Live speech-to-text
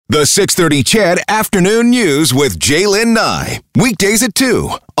The 6:30 CHED Afternoon News with Jaylen Nye. Weekdays at 2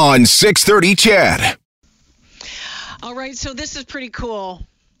 on 6:30 CHED. All right, so this is pretty cool.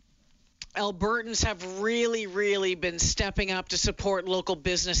 Albertans have really been stepping up to support local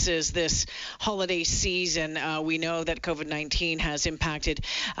businesses this holiday season. We know that COVID-19 has impacted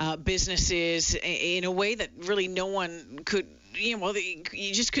businesses in a way that really no one could.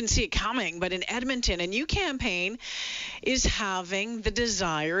 You just couldn't see it coming. But in Edmonton, a new campaign is having the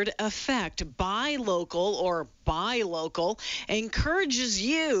desired effect. Buy local or buy local encourages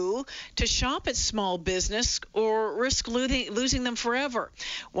you to shop at small business or risk losing them forever.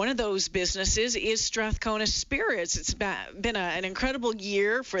 One of those businesses is Strathcona Spirits. It's been an incredible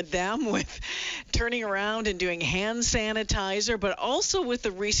year for them with turning around and doing hand sanitizer, but also with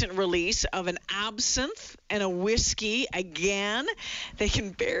the recent release of an absinthe and a whiskey again. They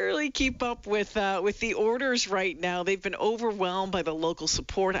can barely keep up with the orders right now. They've been overwhelmed by the local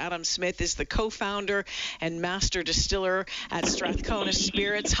support. Adam Smith is the co-founder and master distiller at Strathcona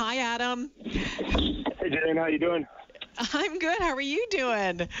Spirits. Hi, Adam. Hey, Jane, how you doing? I'm good. How are you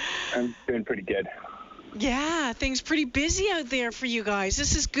doing? I'm doing pretty good. Yeah, things pretty busy out there for you guys.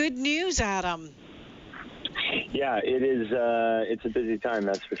 This is good news, Adam. Yeah, it is. It's a busy time,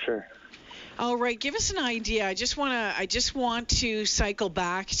 that's for sure. All right, give us an idea. I just want to cycle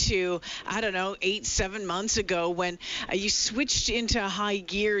back to, 8-7 months ago when you switched into high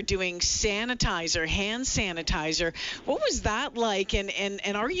gear doing hand sanitizer. What was that like?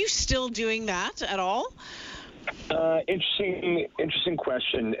 And are you still doing that at all? Interesting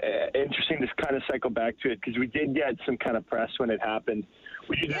question. Interesting to kind of cycle back to it because we did get some kind of press when it happened.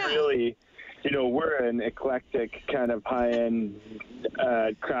 We didn't really. We're an eclectic kind of high-end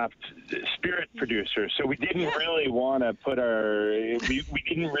craft spirit producer, so we didn't really want to put we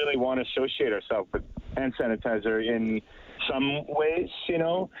didn't really want to associate ourselves with hand sanitizer in some ways,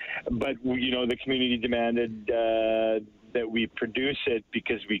 but the community demanded that we produce it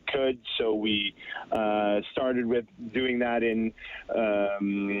because we could, so we started with doing that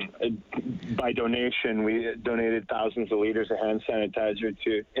by donation. We donated thousands of liters of hand sanitizer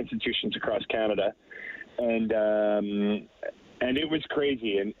to institutions across Canada, and it was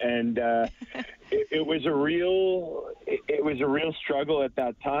crazy, and it was a real struggle at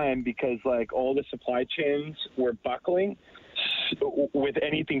that time because all the supply chains were buckling with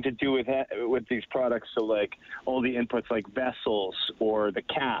anything to do with these products. So all the inputs like vessels or the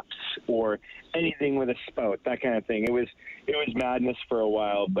caps or anything with a spout, that kind of thing. It was madness for a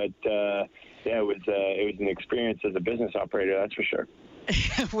while, but it was an experience as a business operator, that's for sure.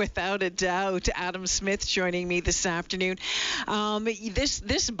 Without a doubt. Adam Smith joining me this afternoon.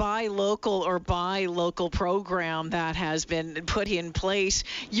 This buy local or buy local program that has been put in place,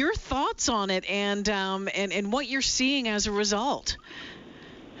 your thoughts on it and what you're seeing as a result?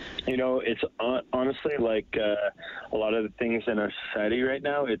 It's honestly a lot of the things in our society right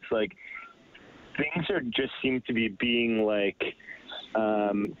now, it's things just seem to be being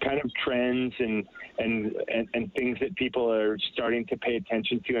kind of trends and things that people are starting to pay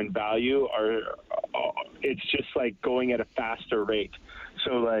attention to and value it's just going at a faster rate.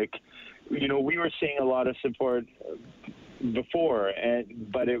 So we were seeing a lot of support before,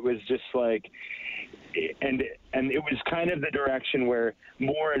 but it was just and it was kind of the direction where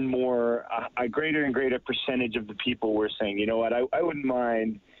more and more a greater and greater percentage of the people were saying, you know what, I wouldn't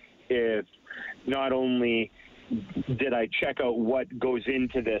mind if not only did I check out what goes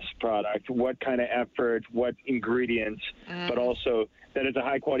into this product, what kind of effort, what ingredients, but also that it's a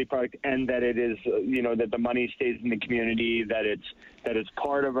high quality product and that it is, that the money stays in the community, that it's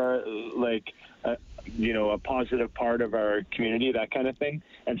part of our, a positive part of our community, that kind of thing.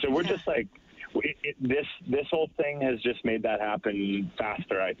 And so we're just this whole thing has just made that happen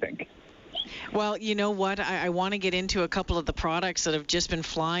faster, I think. Well, you know what? I want to get into a couple of the products that have just been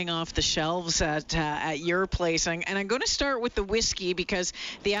flying off the shelves at your place. And I'm going to start with the whiskey because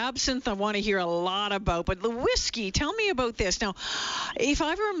the absinthe I want to hear a lot about. But the whiskey, tell me about this. Now, if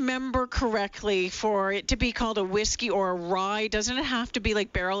I remember correctly, for it to be called a whiskey or a rye, doesn't it have to be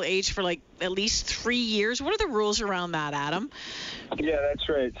barrel aged for at least 3 years? What are the rules around that, Adam? Yeah, that's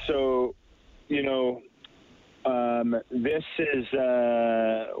right. So, this is,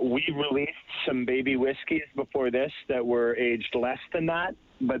 we released some baby whiskeys before this that were aged less than that,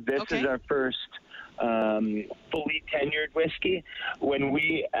 but this is our first fully tenured whiskey. When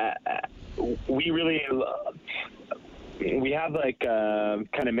we really, we have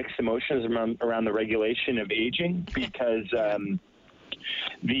kind of mixed emotions around the regulation of aging because when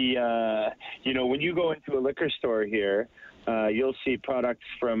you go into a liquor store here, you'll see products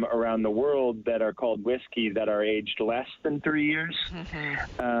from around the world that are called whiskey that are aged less than 3 years,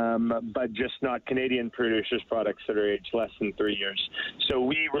 but just not Canadian producers' products that are aged less than 3 years. So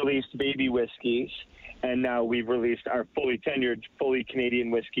we released baby whiskeys, and now we've released our fully tenured, fully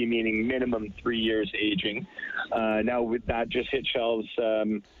Canadian whiskey, meaning minimum 3 years aging. Now with that just hit shelves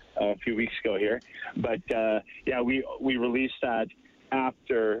a few weeks ago here. But we released that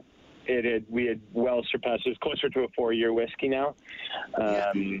after we had well surpassed. It's closer to a 4-year whiskey now,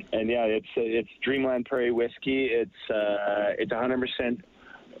 and it's Dreamland Prairie whiskey. It's 100%.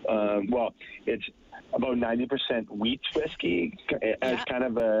 It's about 90% wheat whiskey, as kind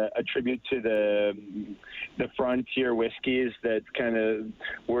of a tribute to the frontier whiskeys that kind of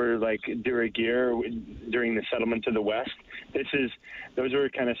were like de rigueur during the settlement of the West. Those were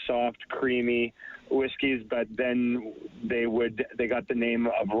kind of soft, creamy whiskeys, but then they got the name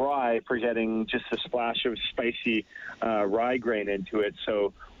of rye for getting just a splash of spicy rye grain into it.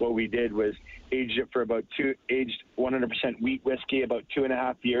 So what we did was aged 100% wheat whiskey about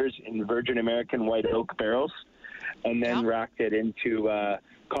 2.5 years in virgin American white oak barrels, and then racked it into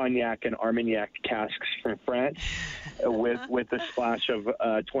cognac and Armagnac casks from France with a splash of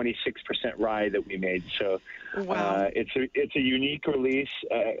 26% rye that we made. So it's a unique release,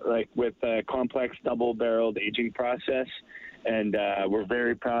 with a complex double-barreled aging process, and we're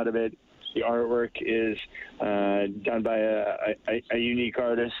very proud of it. The artwork is done by a unique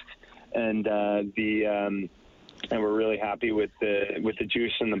artist, and we're really happy with the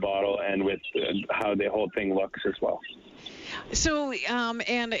juice in the bottle and with how the whole thing looks as well. So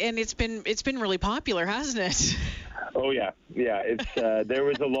and it's been really popular, hasn't it? Oh yeah. It's there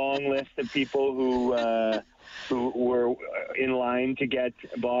was a long list of people who were in line to get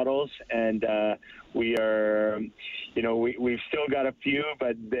bottles, and we are, we've still got a few,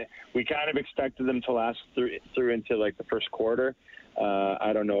 but we kind of expected them to last through into like the first quarter.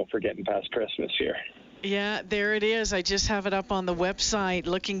 I don't know if we're getting past Christmas here. Yeah, there it is. I just have it up on the website,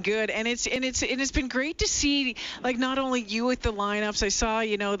 looking good, and it's been great to see, like, not only you with the lineups. I saw,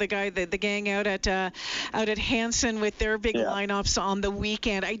 the gang out at Hanson with their big lineups on the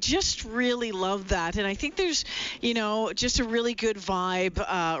weekend. I just really love that, and I think there's, just a really good vibe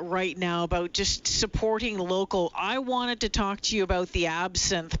right now about just supporting local. I wanted to talk to you about the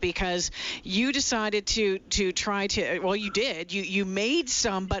absinthe because you decided to try to. Well, you did. You made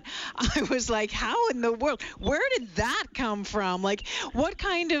some, but I was like, how in the world, where did that come from? Like, what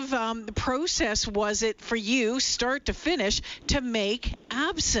kind of process was it for you, start to finish, to make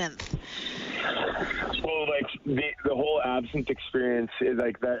absinthe? Well, like the whole absinthe experience is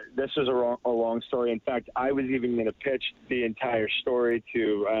like that. This is a long story. In fact, I was even going to pitch the entire story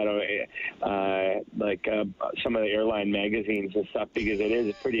to some of the airline magazines and stuff, because it is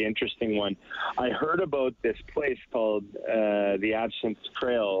a pretty interesting one. I heard about this place called the Absinthe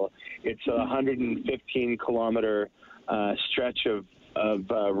Trail. It's a 115-kilometer stretch of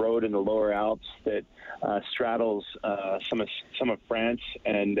road in the lower Alps that straddles some of France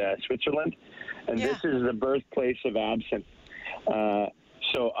and Switzerland, and this is the birthplace of absinthe.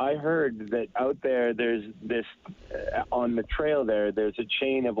 So I heard that out there, there's this on the trail there's a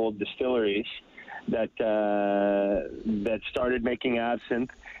chain of old distilleries that started making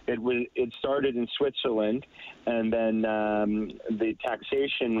absinthe. It started in Switzerland, and then the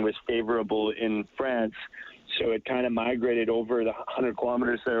taxation was favorable in France. So it kind of migrated over the 100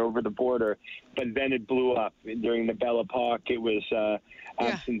 kilometers there over the border, but then it blew up during the Belle Epoque. It was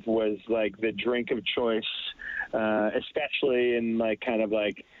absinthe was like the drink of choice, especially in like kind of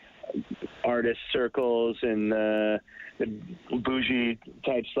like artist circles and the bougie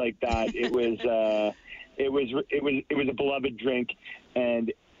types like that. It was a beloved drink,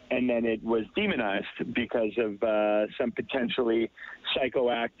 and then it was demonized because of some potentially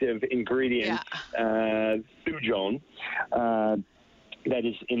psychoactive ingredient, thujone, that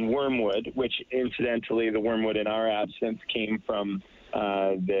is in wormwood, which incidentally, the wormwood in our absinthe came from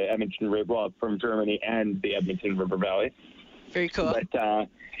the Edmonton River, well, from Germany and the Edmonton River Valley. Very cool. But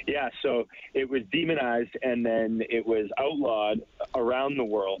so it was demonized, and then it was outlawed around the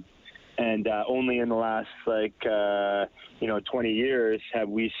world. And only in the last 20 years have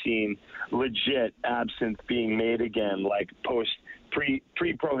we seen legit absinthe being made again, like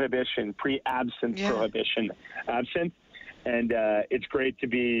pre-prohibition, pre-absinthe prohibition absinthe. And it's great to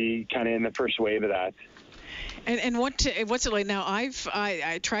be kind of in the first wave of that. What's it like now?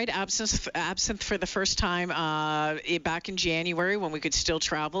 I tried absinthe for the first time back in January when we could still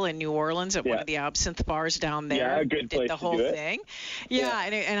travel in New Orleans at one of the absinthe bars down there. Yeah, a good place did the whole to do it. thing. Yeah,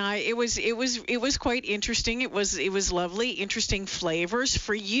 it was quite interesting. It was lovely, interesting flavors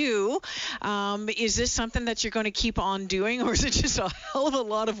for you. Is this something that you're going to keep on doing, or is it just a hell of a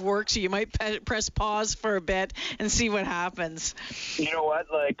lot of work? So you might press pause for a bit and see what happens. You know what?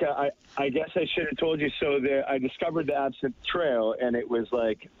 Like I guess I should have told you. So I discovered the Absinthe Trail, and it was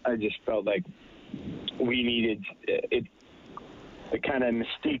like I just felt like we needed it. The kind of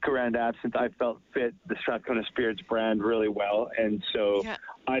mystique around absinthe I felt fit the Strathcona Spirits brand really well, and so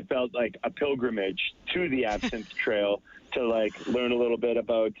I felt like a pilgrimage to the Absinthe Trail to like learn a little bit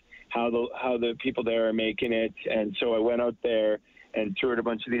about how the people there are making it. And so I went out there and toured a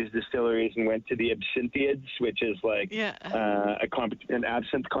bunch of these distilleries and went to the Absinthiads, which is like an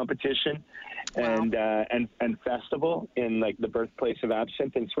absinthe competition and festival in like the birthplace of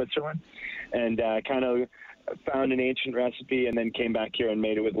absinthe in Switzerland, and kind of found an ancient recipe and then came back here and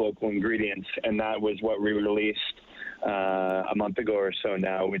made it with local ingredients, and that was what we released a month ago or so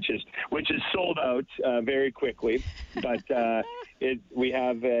now, which is sold out very quickly, but it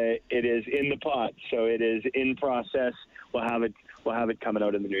is in the pot, so it is in process. We'll have it coming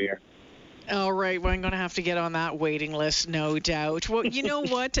out in the new year. All right. Well, I'm going to have to get on that waiting list, no doubt. Well, you know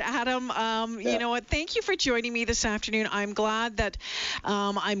what, Adam? You know what? Thank you for joining me this afternoon. I'm glad that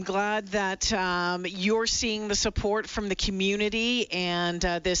you're seeing the support from the community, and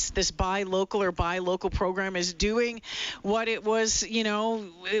this buy local program is doing what it was,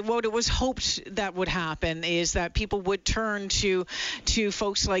 what it was hoped that would happen, is that people would turn to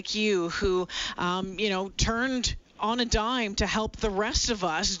folks like you who, turned on a dime to help the rest of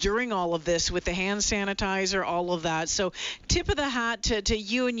us during all of this with the hand sanitizer, all of that. So tip of the hat to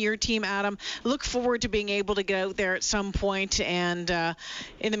you and your team, Adam. Look forward to being able to get out there at some point. And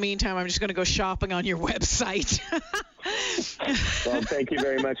in the meantime, I'm just going to go shopping on your website. Well, thank you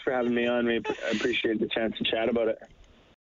very much for having me on. I appreciate the chance to chat about it.